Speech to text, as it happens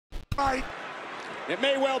It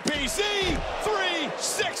may well be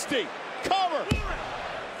Z360 cover.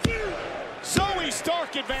 Zoey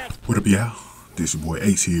Stark advance. What up, y'all? This your boy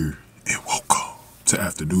Ace here, and welcome to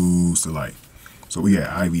Afternoons Delight. So we got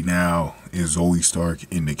Ivy Nile and Zoey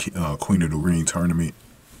Stark in the Queen of the Ring tournament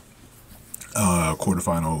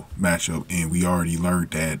quarterfinal matchup, and we already learned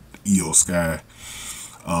that Io Sky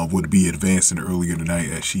would be advancing earlier tonight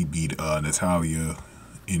as she beat Natalia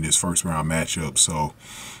in this first round matchup. So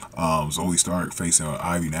Zoey Stark facing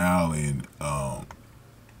Ivy Nile, and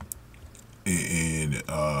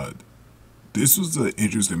this was an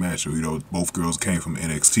interesting matchup. You know, both girls came from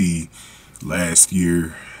NXT last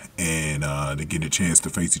year, and they get a chance to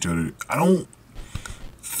face each other. I don't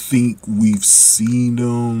think we've seen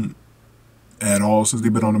them at all since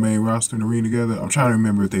they've been on the main roster in the ring together. I'm trying to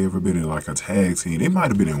remember if they ever been in like a tag team. They might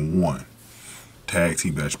have been in one tag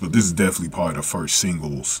team match, but this is definitely probably the first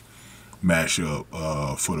singles matchup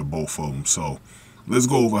for the both of them. So let's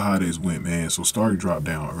go over how this went, man. So Stark dropped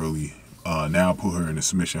down early. Now put her in the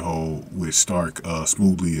submission hold, with Stark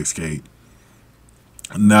smoothly escaped.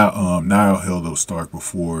 Nile held up Stark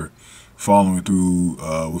before following through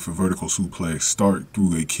with a vertical suplex. Stark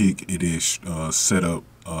threw a kick. It is step up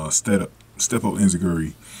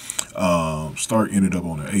enzuigiri. Stark ended up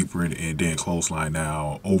on the apron and then clotheslined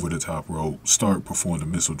Nile over the top rope. Stark performed a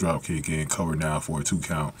missile dropkick and covered Nile for a 2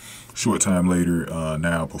 count. Short time later,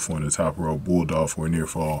 Nile performed the top rope bulldog for a near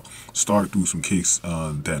fall. Stark threw some kicks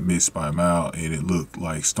that missed by a mile, and it looked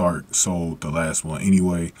like Stark sold the last one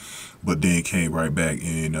anyway, but then came right back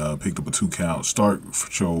and picked up a 2 count. Stark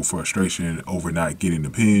showed frustration over not getting the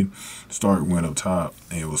pin. Stark went up top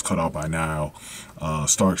and was cut off by Nile.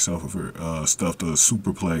 Stark stuffed a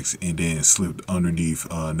superplex and then slipped underneath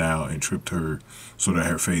Nile and tripped her so that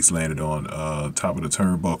her face landed on top of the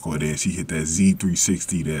turnbuckle, and then she hit that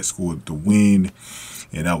Z360 that scored the win.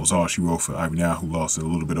 And that was all she wrote for Ivy Nile, who lost in a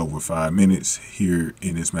little bit over 5 minutes here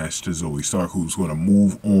in this match to Zoey Stark, who's going to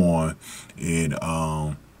move on, and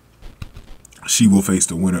she will face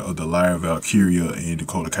the winner of the Lyra Valkyria and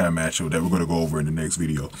Dakota Kai matchup that we're going to go over in the next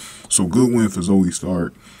video. So good win for Zoey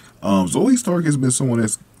Stark. Zoey Stark has been someone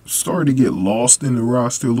that's started to get lost in the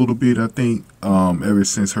roster a little bit, I think, ever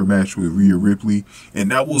since her match with Rhea Ripley.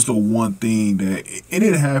 And that was the one thing that, and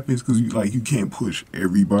it happens because you can't push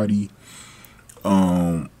everybody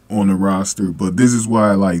on the roster, but this is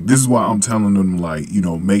why I'm telling them,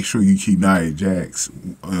 make sure you keep Nia Jax.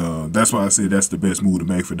 That's why I said that's the best move to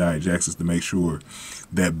make for Nia Jax, is to make sure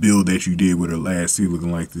that build that you did with her last year,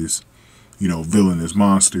 looking like this, villainous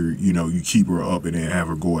monster, you keep her up and then have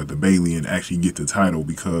her go at the Bayley and actually get the title,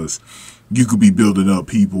 because you could be building up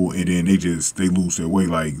people and then they lose their way.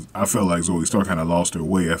 Like, I felt like Zoey Stark kind of lost her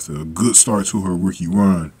way after a good start to her rookie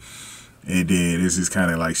run, and then it's just kind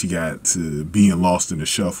of like she got to being lost in the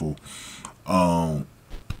shuffle. Ivy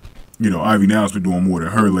Nile's been doing more than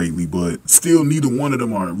her lately, but still neither one of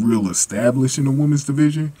them are real established in the women's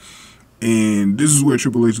division. And this is where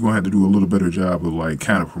Triple H is going to have to do a little better job of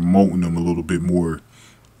kind of promoting them a little bit more,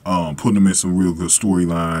 putting them in some real good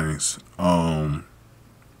storylines, and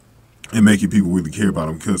making people really care about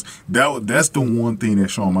them, because that's the one thing that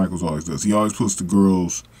Shawn Michaels always does. He always puts the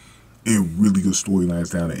girls in really good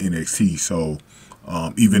storylines down at NXT. So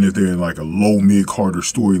even if they're in like a low mid-carder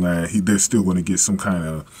storyline, they're still going to get some kind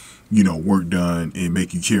of work done and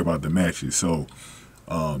make you care about the matches. So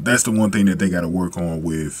that's the one thing that they got to work on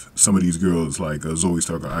with some of these girls like Zoey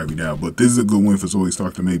Stark or Ivy Nile. But this is a good win for Zoey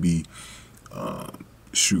Stark to maybe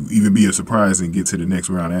even be a surprise and get to the next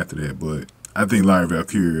round after that. But I think Lyra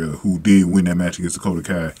Valkyria, who did win that match against Dakota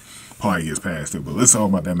Kai, probably gets past it. But let's talk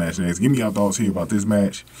about that match next. Give me your thoughts here about this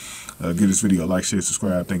match. Give this video a like, share,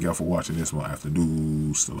 subscribe. Thank y'all for watching this one.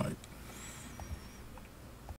 Afternoons Delight.